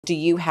Do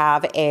you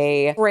have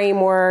a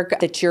framework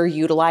that you're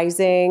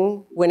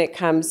utilizing when it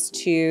comes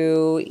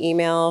to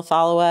email,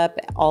 follow-up,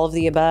 all of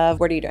the above?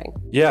 What are you doing?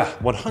 Yeah,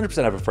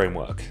 100% have a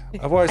framework.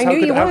 Otherwise, how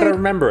could I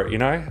remember it, you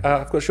know?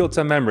 I've got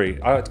short-term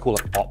memory. I like to call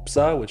it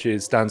OPSA, which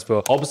stands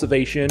for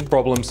Observation,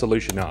 Problem,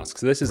 Solution, Ask.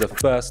 So this is a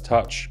first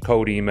touch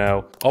cold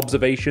email.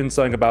 Observation,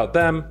 something about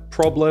them.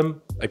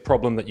 Problem, a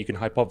problem that you can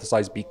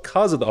hypothesize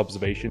because of the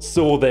observation.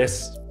 Saw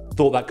this,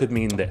 thought that could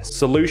mean this.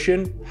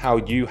 Solution, how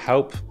you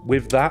help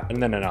with that,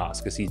 and then an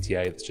ask, a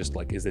CTA that's just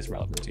like, is this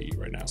relevant to you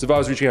right now? So if I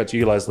was reaching out to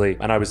you, Leslie,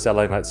 and I was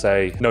selling, let's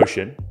say,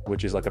 Notion,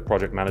 which is like a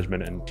project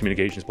management and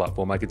communications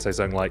platform, I could say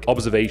something like,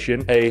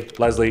 observation, hey,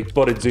 Leslie,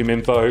 spotted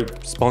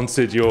ZoomInfo,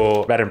 sponsored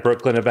your Red in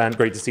Brooklyn event,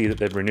 great to see that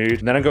they've renewed.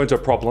 And then I go into a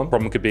problem.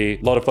 Problem could be,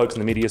 a lot of folks in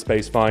the media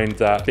space find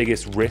that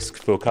biggest risk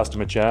for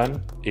customer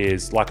churn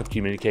is lack of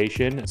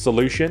communication.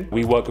 Solution,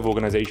 we work with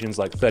organizations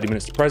like 30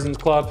 Minutes to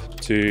President's Club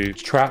to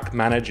track,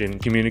 manage,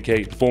 and communicate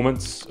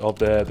performance of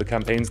the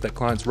campaigns that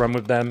clients run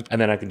with them.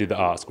 And then I can do the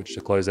ask, which is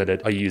a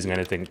close-ended, are you using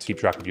anything to keep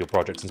track of your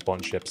projects and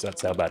sponsorships at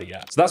SaleBuddy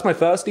yet? So that's my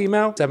first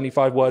email,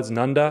 75 words and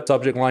under.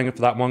 Subject line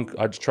for that one,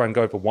 I'd just try and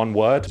go for one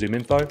word,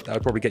 ZoomInfo. That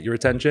would probably get your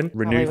attention,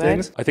 renew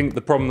things. I think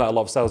the problem that a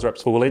lot of sales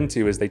reps fall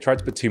into is they try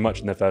to put too much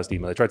in their first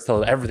email. They try to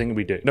tell everything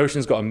we do.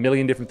 Notion's got a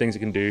million different things it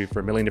can do for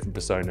a million different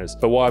personas.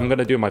 But what I'm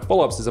gonna do in my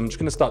follow-ups is I'm just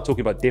gonna start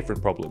talking about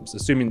different problems,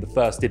 assuming the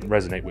first didn't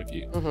resonate with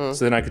you.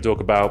 So then I could talk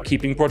about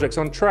keeping projects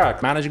on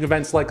track, managing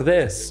events like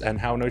this, and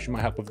how Notion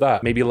might help with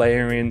that. Maybe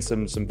layering in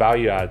some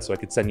value adds. So I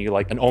could send you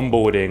like an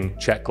onboarding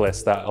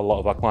checklist that a lot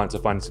of our clients are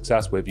finding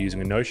success with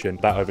using a Notion,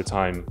 that over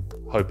time,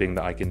 hoping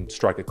that I can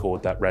strike a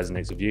chord that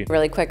resonates with you.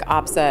 Really quick,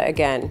 OPSA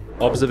again.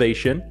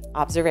 Observation.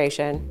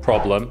 Observation.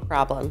 Problem.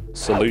 Problem.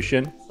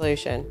 Solution.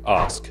 Solution.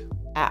 Ask.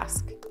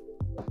 Ask.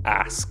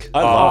 Ask.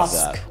 I love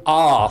that.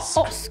 Ask.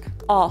 Ask.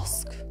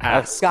 Ask.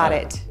 Ask. Got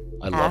it.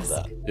 I love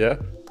that. Yeah?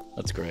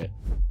 That's great.